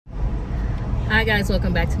Hi guys,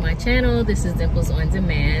 welcome back to my channel. This is Dimples on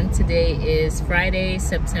Demand. Today is Friday,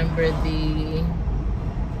 September the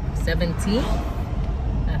 17th,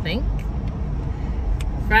 I think.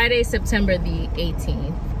 Friday, September the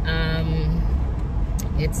 18th.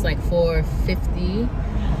 It's like 4:50.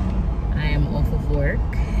 I am off of work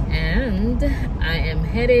and I am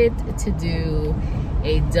headed to do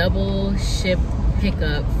a double Shipt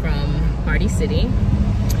pickup from Party City.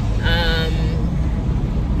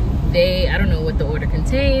 I don't know what the order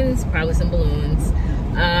contains, probably some balloons.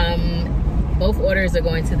 Both orders are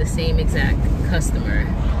going to the same exact customer.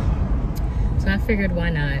 So I figured,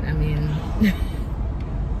 why not? I mean,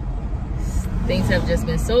 things have just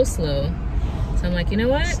been so slow. So I'm like, you know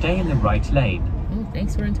what? Stay in the right lane. Oh,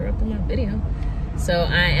 thanks for interrupting my video. So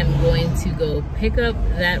I am going to go pick up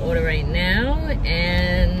that order right now.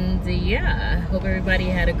 And yeah, hope everybody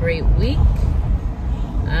had a great week.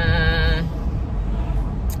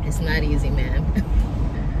 It's not easy, man.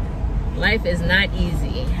 Life is not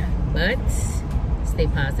easy, but stay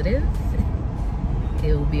positive.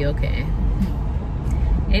 It will be okay.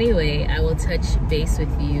 Anyway, I will touch base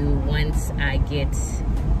with you once I get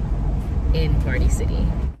in Party City.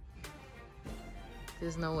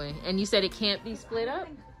 There's no way. And you said it can't be split up?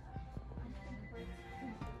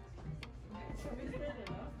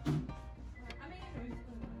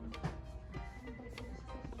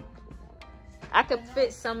 I could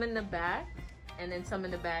fit some in the back and then some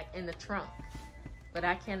in the back in the trunk, but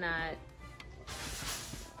I cannot.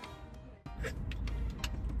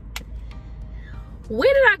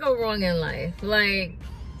 Where did I go wrong in life? Like,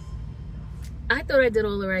 I thought I did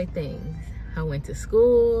all the right things. I went to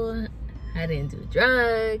school. I didn't do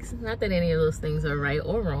drugs. Not that any of those things are right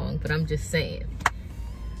or wrong, but I'm just saying.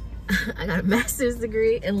 I got a master's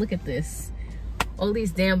degree and look at this. All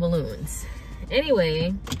these damn balloons.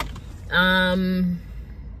 Anyway,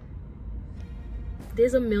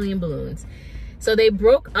 there's a million balloons. So they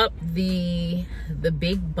broke up the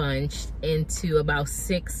big bunch into about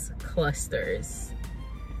 6 clusters.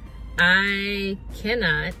 I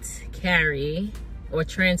cannot carry or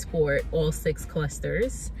transport all 6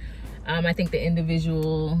 clusters. I think the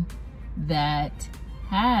individual that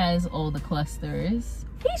has all the clusters,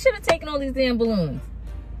 he should have taken all these damn balloons.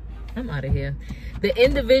 I'm out of here. The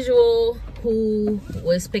individual who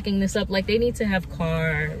was picking this up, like, they need to have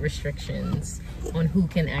car restrictions on who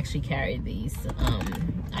can actually carry these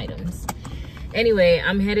items. Anyway,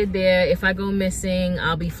 I'm headed there. If I go missing,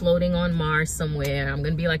 I'll be floating on Mars somewhere. I'm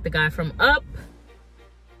gonna be like the guy from Up.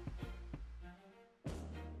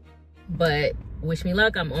 But wish me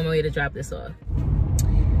luck, I'm on my way to drop this off.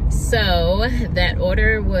 So that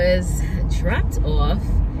order was dropped off.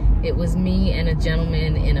 It was me and a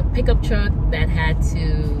gentleman in a pickup truck that had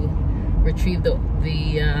to retrieve the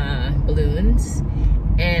balloons.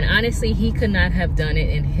 And honestly, he could not have done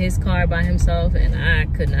it in his car by himself, and I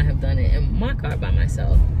could not have done it in my car by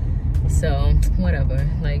myself. So whatever,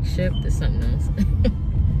 like, Shipt is something else.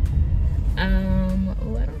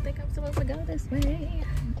 Oh, I don't think I'm supposed to go this way.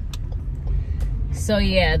 So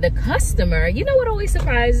yeah, the customer, you know what always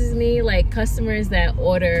surprises me? Like, customers that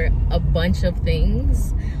order a bunch of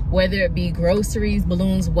things, whether it be groceries,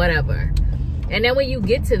 balloons, whatever. And then when you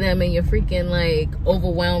get to them and you're freaking like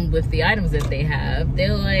overwhelmed with the items that they have,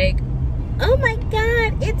 they're like, oh my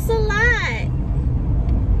God, it's a lot.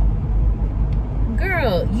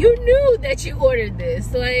 Girl, you knew that you ordered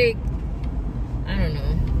this. Like, I don't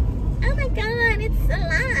know. Oh my God, it's a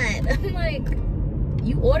lot. I'm like,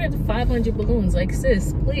 you ordered 500 balloons. Like,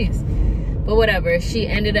 sis, please. But whatever, she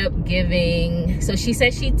ended up giving, so she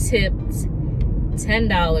said she tipped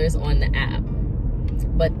 $10 on the app.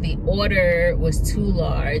 But the order was too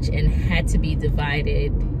large and had to be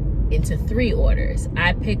divided into 3 orders.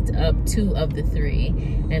 I picked up 2 of the 3,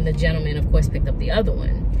 and the gentleman, of course, picked up the other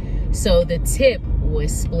one. So the tip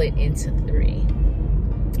was split into 3.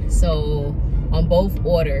 So on both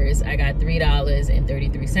orders, I got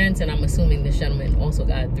 $3.33, and I'm assuming the gentleman also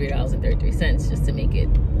got $3.33 just to make it,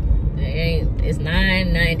 it's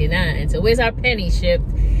 $9.99. So where's our penny, Shipt?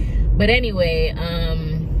 But anyway,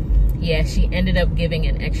 yeah, she ended up giving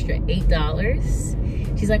an extra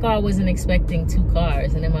 $8. She's like, oh, I wasn't expecting 2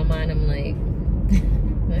 cars. And in my mind, I'm like,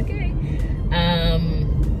 okay.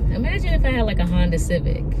 Imagine if I had like a Honda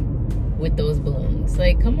Civic with those balloons.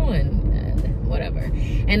 Like, come on, whatever.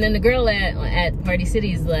 And then the girl at Party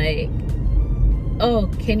City is like, oh,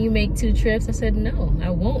 can you make 2 trips? I said, no, I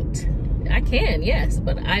won't. I can, yes,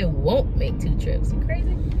 but I won't make 2 trips. You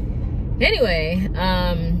crazy? Anyway,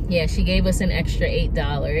 yeah, she gave us an extra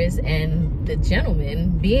 $8, and the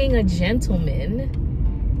gentleman, being a gentleman,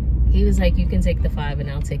 he was like, you can take the 5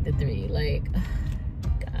 and I'll take the 3. Like,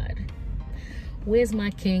 God. Where's my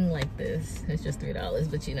king like this? It's just $3,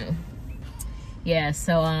 but you know. Yeah,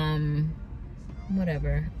 so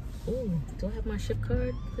whatever. Ooh, do I have my Shipt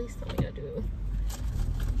card? Please tell me I do.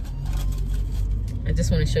 I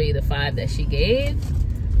just want to show you the 5 that she gave.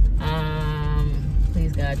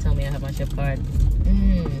 Please God, tell me I have my Shipt card.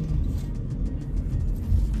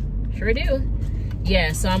 Sure do.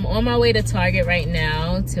 Yeah, so I'm on my way to Target right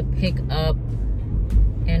now to pick up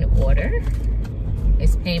an order.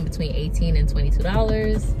 It's paying between $18 and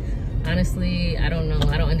 $22. Honestly, I don't know.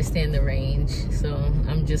 I don't understand the range. So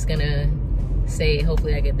I'm just gonna say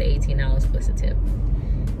hopefully I get the $18 plus a tip.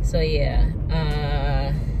 So yeah,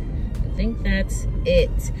 I think that's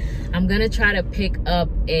it. I'm gonna try to pick up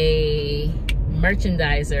a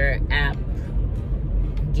merchandiser app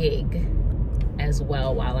gig as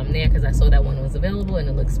well while I'm there, because I saw that one was available and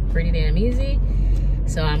it looks pretty damn easy.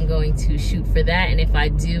 So I'm going to shoot for that, and if I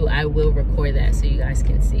do, I will record that so you guys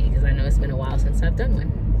can see, because I know it's been a while since I've done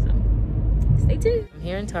one. So stay tuned. I'm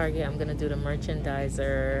here in Target. I'm gonna do the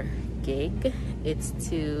merchandiser gig. It's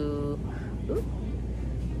to, ooh,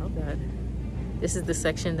 oh God. This is the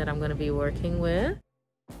section that I'm gonna be working with.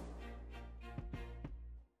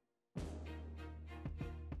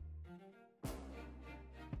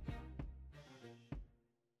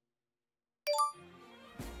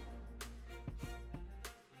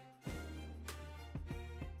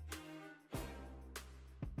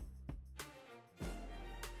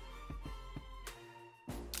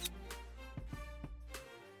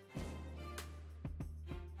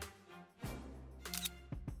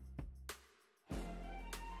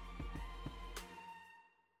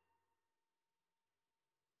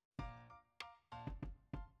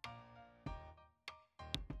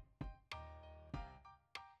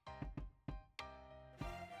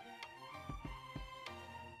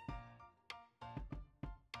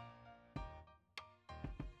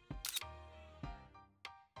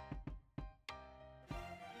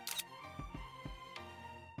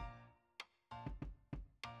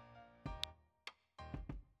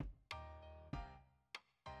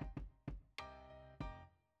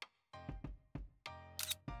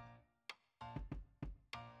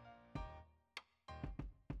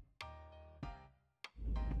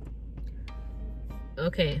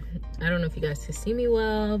 Okay, I don't know if you guys can see me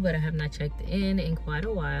well, but I have not checked in quite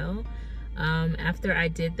a while. After I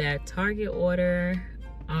did that Target order,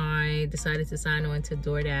 I decided to sign on to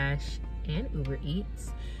DoorDash and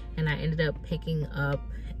UberEats, and I ended up picking up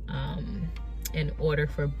an order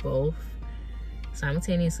for both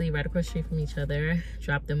simultaneously right across the street from each other.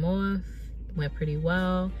 Dropped them off, went pretty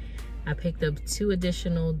well. I picked up 2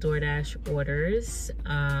 additional DoorDash orders.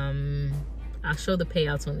 I'll show the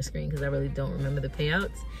payouts on the screen because I really don't remember the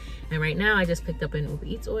payouts. And right now I just picked up an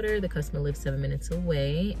UberEats order. The customer lives 7 minutes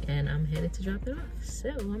away and I'm headed to drop it off.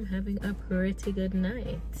 So I'm having a pretty good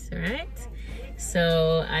night, right?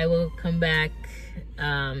 So I will come back.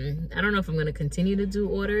 I don't know if I'm gonna continue to do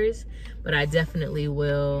orders, but I definitely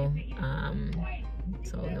will.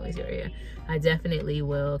 So noisy area. I definitely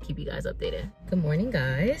will keep you guys updated. Good morning,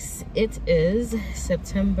 guys. It is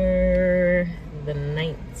September the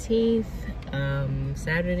 19th,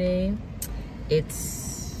 Saturday.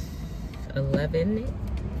 It's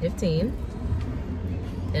 11:15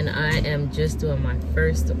 and I am just doing my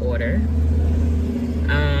first order.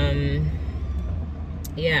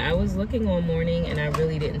 Yeah, I was looking all morning and I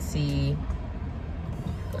really didn't see,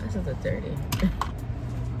 glasses are dirty.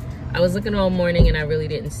 I was looking all morning and I really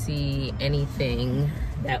didn't see anything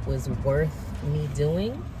that was worth me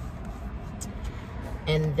doing.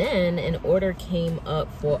 And then an order came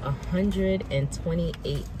up for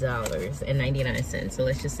 $128.99. So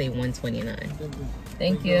let's just say $129.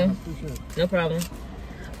 Thank you. No problem.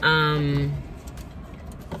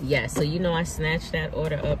 Yeah, so you know I snatched that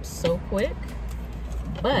order up so quick.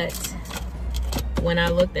 But when I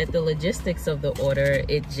looked at the logistics of the order,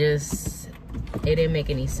 it didn't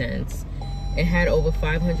make any sense. It had over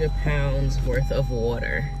 500 pounds worth of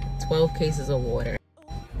water, 12 cases of water.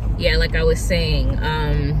 Yeah, like I was saying,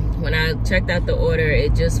 when I checked out the order,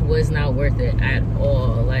 it just was not worth it at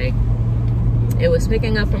all. Like, it was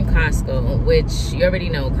picking up from Costco, which you already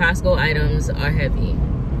know, Costco items are heavy.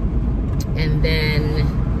 And then,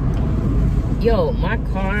 yo, my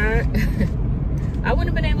car, I wouldn't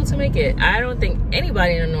have been able to make it. I don't think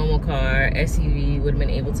anybody in a normal car, SUV, would have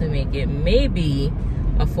been able to make it. Maybe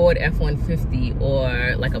a Ford F-150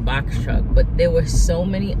 or like a box truck, but there were so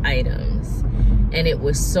many items and it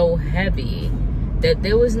was so heavy that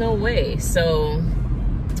there was no way. So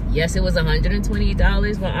yes, it was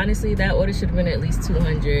 $128, but honestly that order should have been at least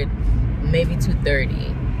 $200, maybe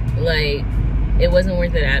 $230. Like, it wasn't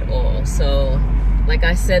worth it at all. So like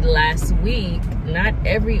I said last week, not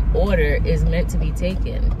every order is meant to be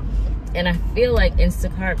taken. And I feel like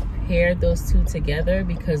Instacart paired those two together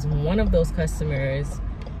because one of those customers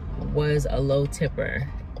was a low tipper,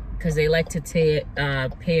 because they like to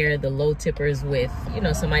pair the low tippers with, you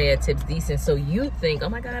know, somebody that tips decent. So you think, oh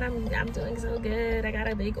my God, I'm doing so good, I got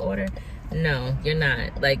a big order. No, you're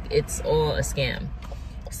not. Like, it's all a scam.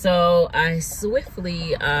 So I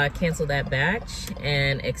swiftly canceled that batch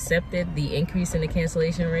and accepted the increase in the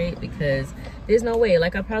cancellation rate, because there's no way.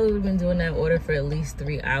 Like, I probably would have been doing that order for at least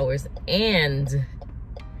 3 hours, and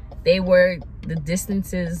the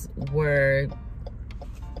distances were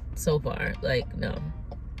so far, like, no.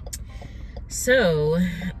 So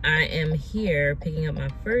I am here picking up my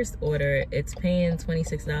first order. It's paying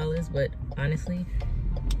 $26, but honestly,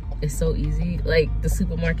 it's so easy. Like, the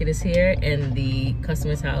supermarket is here and the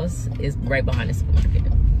customer's house is right behind the supermarket.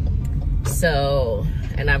 So,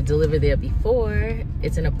 and I've delivered there before.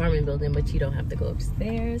 It's an apartment building, but you don't have to go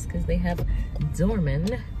upstairs because they have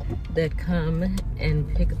doormen that come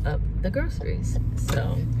and pick up the groceries.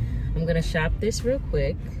 So I'm gonna shop this real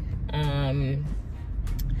quick.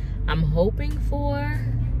 I'm hoping for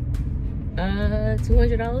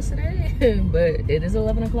 $200 today, but it is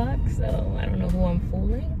 11 o'clock, so I don't know who I'm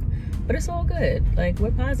fooling. But it's all good. Like,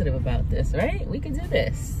 we're positive about this, right? We can do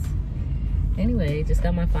this. Anyway, just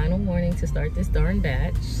got my final warning to start this darn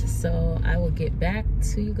batch. So I will get back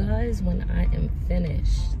to you guys when I am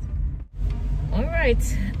finished. All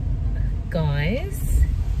right, guys.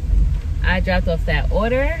 I dropped off that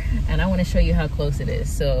order and I want to show you how close it is.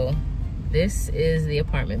 So this is the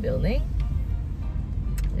apartment building.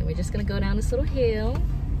 And we're just gonna go down this little hill.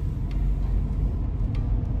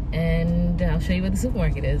 And I'll show you where the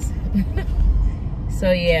supermarket is.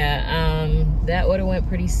 So yeah, that order went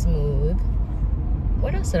pretty smooth.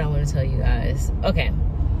 What else did I want to tell you guys? Okay,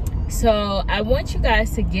 so I want you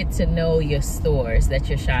guys to get to know your stores that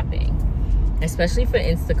you're shopping, especially for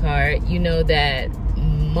Instacart. You know that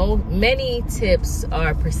many tips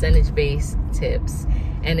are percentage-based tips,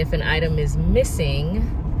 and if an item is missing,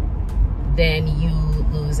 then you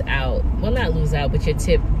lose out. Well, not lose out, but your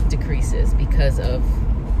tip decreases because of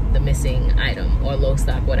the missing item or low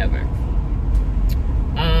stock, whatever.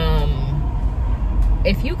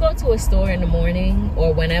 If you go to a store in the morning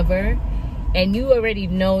or whenever and you already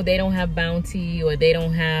know they don't have Bounty or they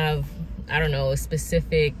don't have, I don't know, a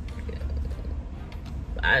specific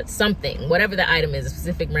something, whatever the item is, a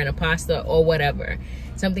specific brand of pasta or whatever,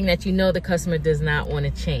 something that you know the customer does not want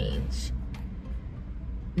to change,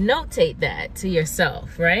 notate that to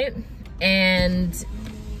yourself, right? And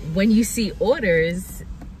when you see orders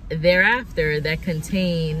thereafter that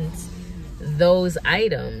contains those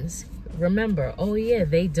items, remember, oh yeah,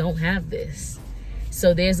 they don't have this.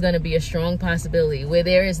 So there's going to be a strong possibility where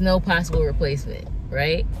there is no possible replacement,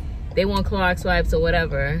 right? They want Clorox wipes or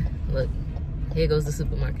whatever. Look, here goes the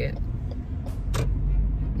supermarket.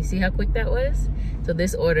 You see how quick that was? So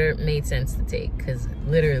this order made sense to take because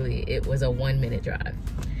literally it was a 1-minute drive.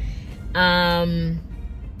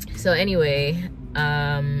 So anyway,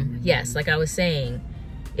 yes, like I was saying,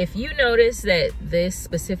 if you notice that this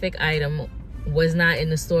specific item was not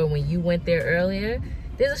in the store when you went there earlier,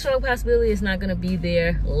 there's a strong possibility it's not going to be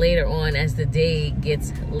there later on as the day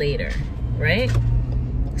gets later, right?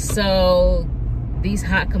 So these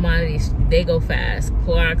hot commodities, they go fast.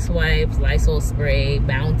 Clorox wipes, Lysol spray,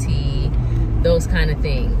 Bounty, those kind of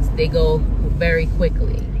things, they go very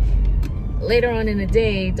quickly. Later on in the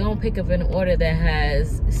day, don't pick up an order that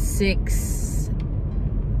has 6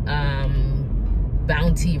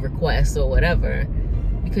 Bounty requests or whatever,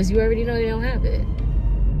 because you already know they don't have it,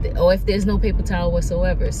 or if there's no paper towel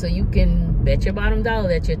whatsoever. So you can bet your bottom dollar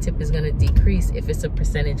that your tip is going to decrease if it's a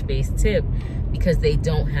percentage-based tip, because they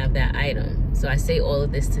don't have that item. So I say all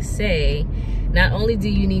of this to say, not only do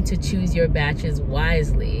you need to choose your batches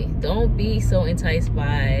wisely, don't be so enticed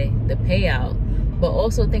by the payout, but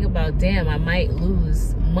also think about, damn, I might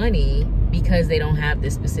lose money because they don't have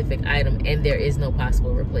this specific item and there is no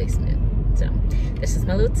possible replacement. So this is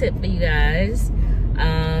my little tip for you guys.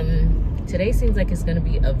 Today seems like it's gonna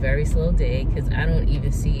be a very slow day because I don't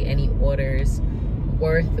even see any orders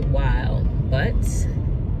worthwhile, but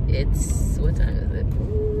it's, what time is it?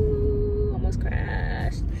 Ooh, almost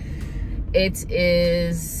crashed. It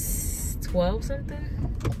is 12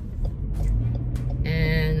 something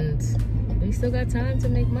and we still got time to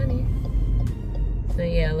make money. So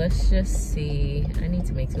yeah, let's just see. I need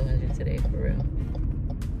to make 200 today for real.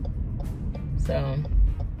 So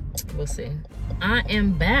we'll see. I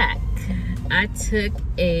am back. I took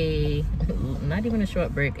a, not even a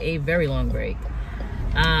short break, a very long break.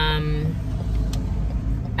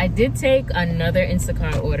 I I did take another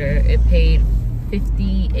Instacart order. It paid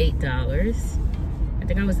 $58. I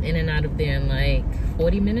think I was in and out of there in like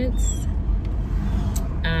 40 minutes.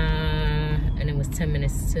 And it was 10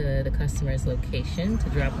 minutes to the customer's location to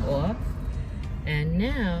drop off. And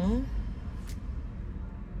now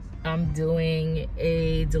I'm doing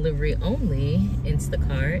a delivery only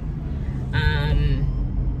Instacart.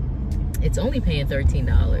 It's only paying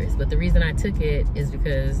 $13, but the reason I took it is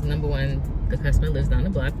because number one, the customer lives down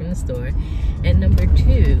the block from the store, and number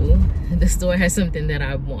two, the store has something that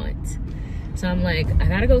I want. So I'm like, I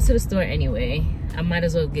gotta go to the store anyway. I might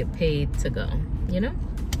as well get paid to go, you know?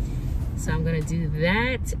 So I'm gonna do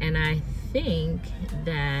that, and I think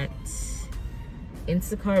that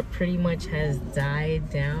Instacart pretty much has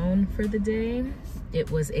died down for the day.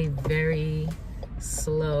 It was a very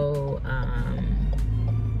slow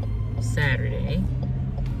Saturday,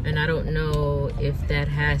 and I don't know if that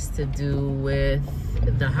has to do with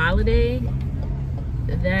the holiday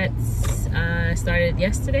that started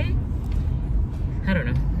yesterday. I don't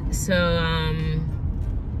know. So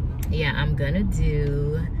yeah, I'm gonna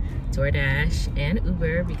do DoorDash and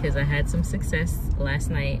Uber because I had some success last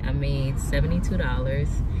night. I made $72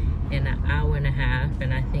 in an hour and a half,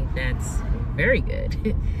 and I think that's very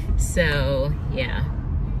good. So yeah,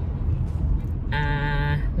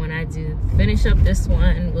 when I do finish up this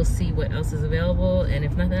one, we'll see what else is available, and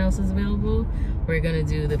if nothing else is available, we're gonna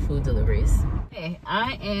do the food deliveries. Okay,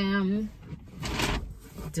 I am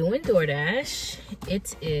doing DoorDash.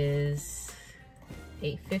 It is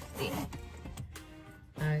 8:50.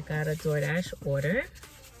 I got a DoorDash order.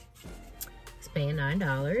 It's paying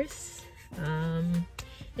 $9. And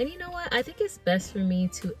you know what? I think it's best for me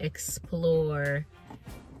to explore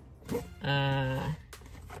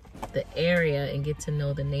the area and get to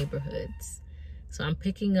know the neighborhoods. So I'm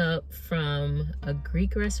picking up from a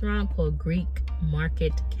Greek restaurant called Greek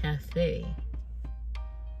Market Cafe.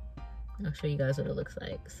 I'll show you guys what it looks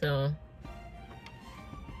like. So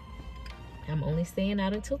I'm only staying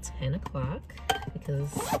out until 10 o'clock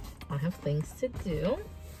because I have things to do.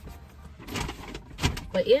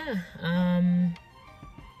 But yeah,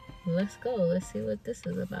 let's go. Let's see what this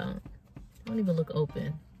is about. I don't even look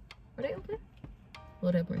open. Are they open?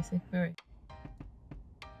 Lord have mercy. All right.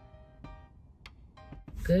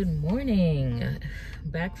 Good morning.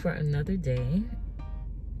 Back for another day.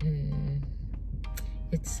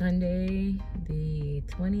 It's Sunday the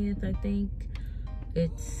 20th, I think.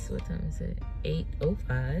 It's, what time is it?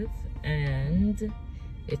 8:05, and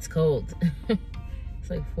it's cold. It's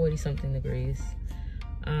like 40 something degrees.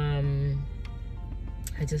 I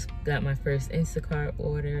just got my first Instacart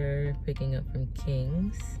order, picking up from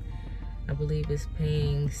King's. I believe it's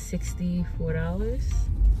paying $64.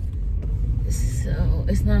 So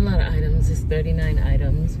it's not a lot of items, it's 39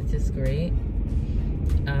 items, which is great.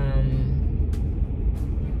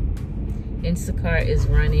 Instacart is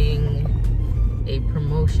running a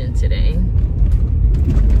promotion today. I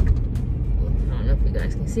don't know if you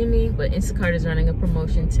guys can see me, but Instacart is running a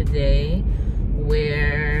promotion today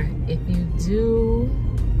where if you do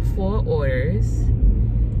 4 orders,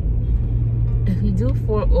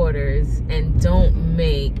 and don't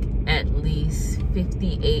make at least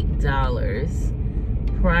 $58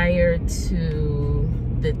 prior to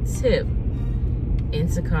the tip,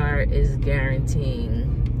 Instacart is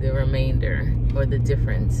guaranteeing the remainder or the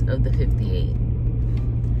difference of the 58.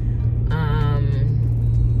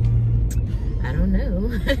 I don't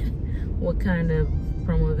know what kind of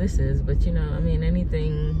promo this is, but you know, I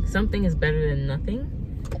mean, something is better than nothing.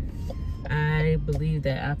 I believe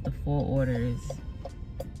that after 4 orders,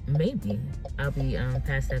 maybe I'll be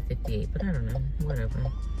past that 58, but I don't know. Whatever.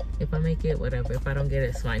 If I make it, whatever. If I don't get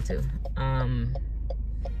it, it's fine too.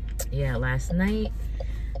 Yeah, last night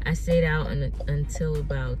I stayed out until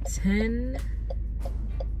about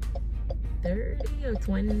 10:30 or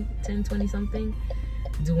 10:20 something,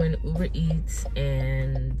 doing UberEats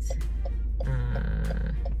and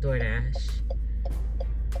DoorDash.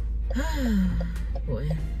 Boy,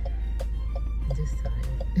 I'm just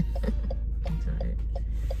tired. I'm tired.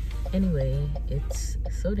 Anyway, it's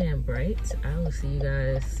so damn bright. I will see you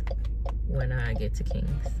guys when I get to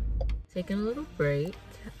King's. Taking a little break.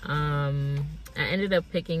 I ended up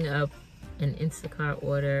picking up an Instacart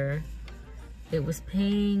order. It was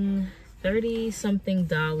paying $30 something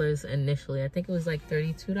initially. I think it was like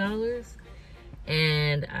 $32.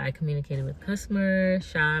 And I communicated with the customer,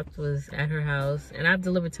 shopped, was at her house, and I've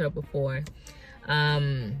delivered to her before.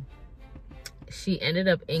 She ended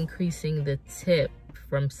up increasing the tip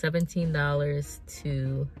from $17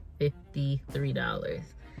 to $53.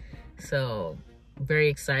 So very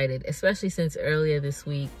excited, especially since earlier this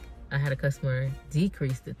week I had a customer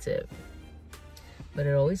decrease the tip. But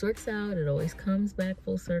it always works out. It always comes back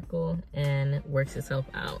full circle and works itself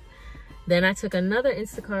out. Then I took another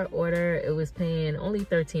Instacart order. It was paying only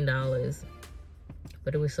 $13,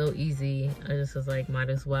 but it was so easy. I just was like, might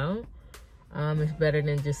as well. It's better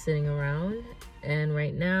than just sitting around. And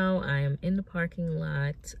right now I am in the parking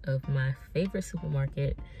lot of my favorite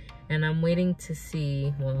supermarket, and I'm waiting to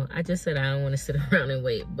see, well, I just said I don't want to sit around and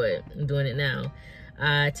wait, but I'm doing it now,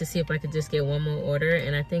 to see if I could just get one more order.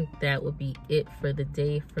 And I think that would be it for the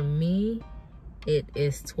day for me. It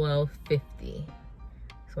is 12:50.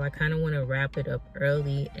 So I kind of want to wrap it up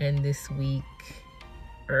early, end this week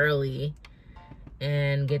early,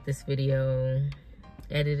 and get this video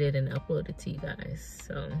edited and uploaded to you guys.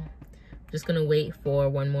 So I'm just gonna wait for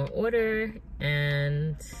one more order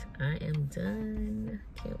and I am done.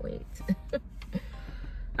 Can't wait.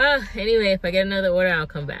 Anyway, if I get another order, I'll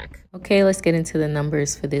come back. Okay, let's get into the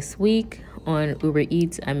numbers for this week. On Uber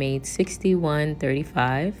Eats, I made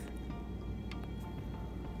 $61.35.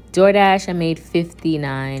 DoorDash, I made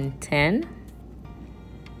 $59.10.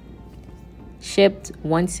 Shipt,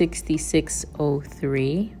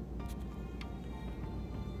 $166.03.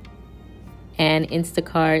 And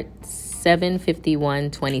Instacart,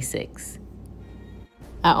 $751.26.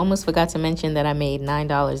 I almost forgot to mention that I made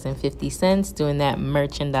 $9.50 doing that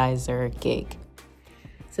merchandiser gig.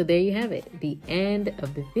 So there you have it, the end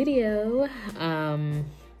of the video.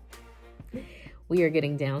 We are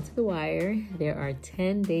getting down to the wire. There are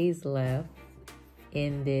 10 days left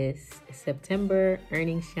in this September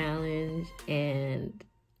earnings challenge, and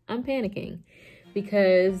I'm panicking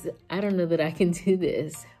because I don't know that I can do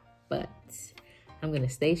this, but I'm gonna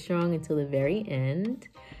stay strong until the very end.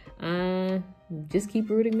 Just keep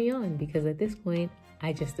rooting me on, because at this point,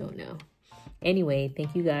 I just don't know. Anyway,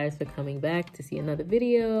 thank you guys for coming back to see another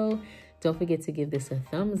video. Don't forget to give this a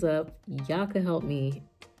thumbs up. Y'all can help me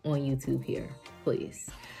on YouTube here, please.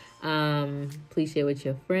 Please share with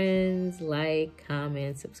your friends, like,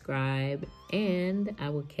 comment, subscribe, and I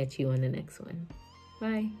will catch you on the next one.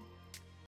 Bye.